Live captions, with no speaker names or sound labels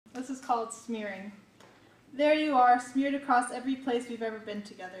is called smearing. There you are, smeared across every place we've ever been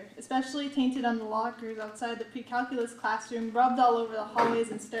together, especially tainted on the lockers outside the pre-calculus classroom, rubbed all over the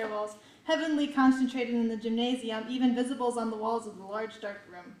hallways and stairwells, heavenly concentrated in the gymnasium, even visibles on the walls of the large dark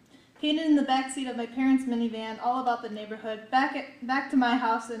room. Painted in the back seat of my parents' minivan, all about the neighborhood, back to my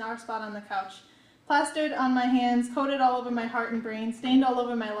house and our spot on the couch. Plastered on my hands, coated all over my heart and brain, stained all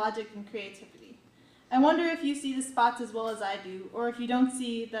over my logic and creativity. I wonder if you see the spots as well as I do, or if you don't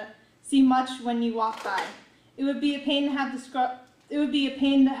see much when you walk by. It would be a pain to have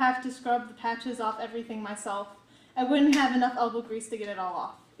to scrub the patches off everything myself. I wouldn't have enough elbow grease to get it all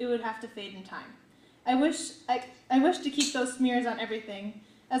off. It would have to fade in time. I wish to keep those smears on everything,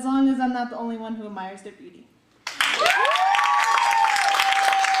 as long as I'm not the only one who admires their beauty.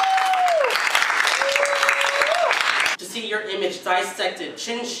 To see your image dissected,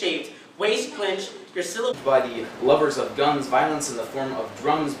 chin shaved, waist clinched, your silhouette by the lovers of guns, violence in the form of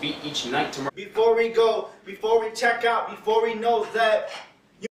drums beat each night tomorrow. Before we go, before we check out, before we know that